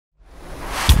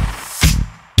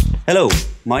Hello,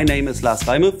 my name is Lars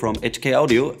from HK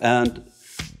Audio, and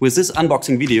with this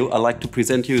unboxing video I like to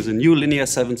present you the new Linear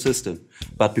 7 system.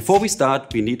 But before we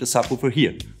start, we need a subwoofer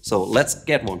here, so let's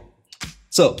get one.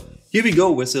 So here we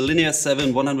go with the Linear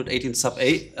 7 118 sub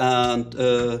A, and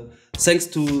thanks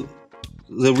to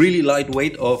the really light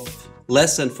weight of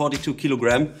less than 42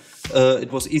 kilogram,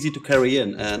 it was easy to carry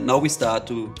in, and now we start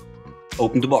to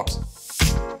open the box.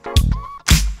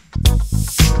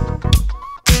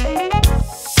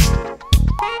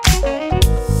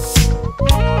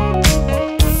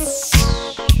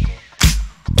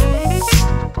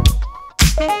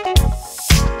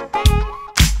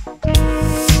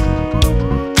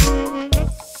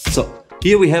 So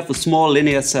here we have a small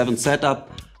Linear 7 setup,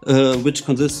 which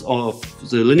consists of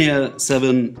the Linear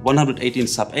 7 118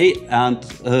 sub A and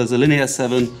the Linear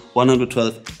 7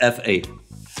 112 FA.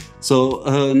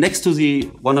 So next to the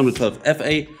 112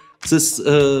 FA, this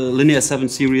Linear 7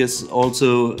 series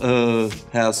also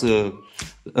has a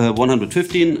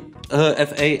 115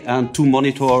 FA and two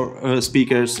monitor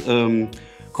speakers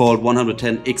called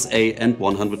 110 XA and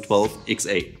 112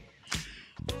 XA.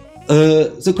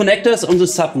 The connectors on the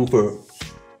subwoofer: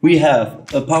 we have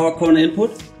a power con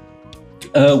input,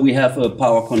 we have a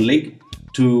power con link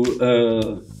to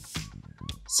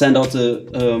send out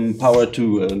the power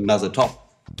to another top.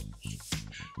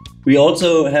 We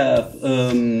also have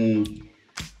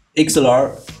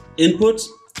XLR inputs.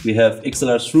 We have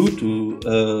XLR through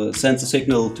to send the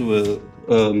signal to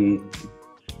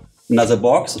another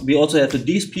box. We also have a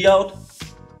DSP out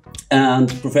and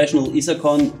professional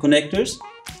Ethercon connectors.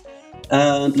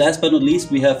 And last but not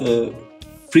least, we have a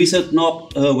preset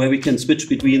knob where we can switch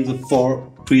between the four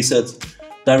presets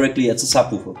directly at the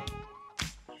subwoofer.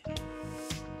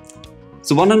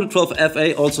 The 112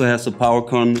 FA also has a power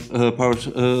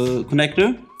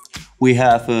connector. We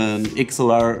have an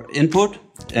XLR input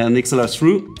and XLR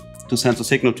through to send the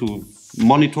signal to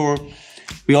monitor.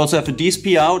 We also have a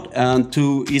DSP out and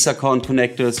two Ethercon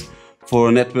connectors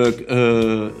for network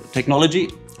technology.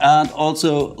 And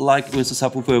also, like with the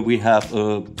subwoofer, we have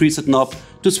a preset knob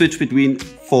to switch between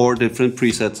four different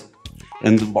presets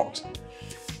in the box.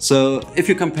 So if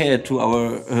you compare it to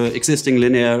our existing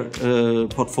Linear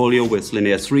portfolio with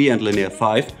Linear 3 and Linear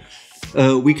 5,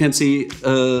 we can see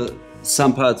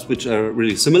some parts which are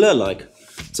really similar, like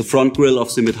the front grille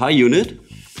of the mid-high unit,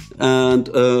 and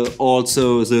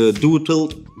also the dual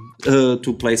tilt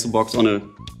to place the box on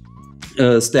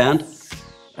a stand.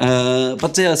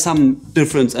 But there are some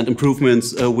difference and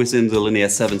improvements within the Linear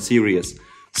 7 series.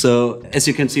 So as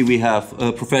you can see, we have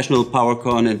professional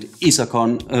PowerCon and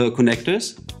Ethercon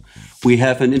connectors. We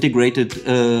have an integrated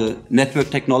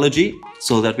network technology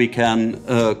so that we can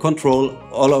control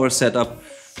all our setup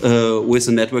with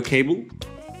a network cable.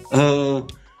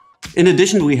 In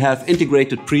addition, we have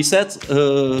integrated presets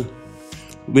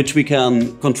which we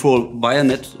can control via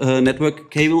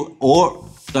network cable or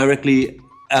directly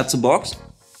at the box.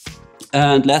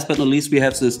 And last but not least, we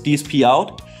have this DSP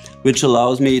out, which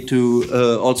allows me to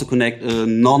also connect a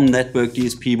non-network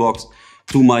DSP box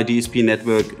to my DSP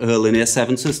network Linear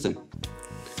 7 system.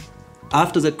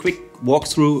 After that quick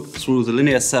walkthrough through the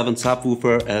Linear 7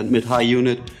 subwoofer and mid-high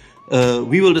unit,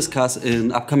 we will discuss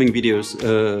in upcoming videos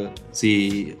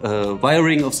the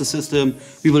wiring of the system.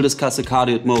 We will discuss the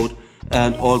cardioid mode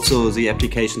and also the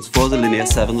applications for the Linear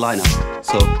 7 lineup.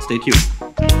 So stay tuned.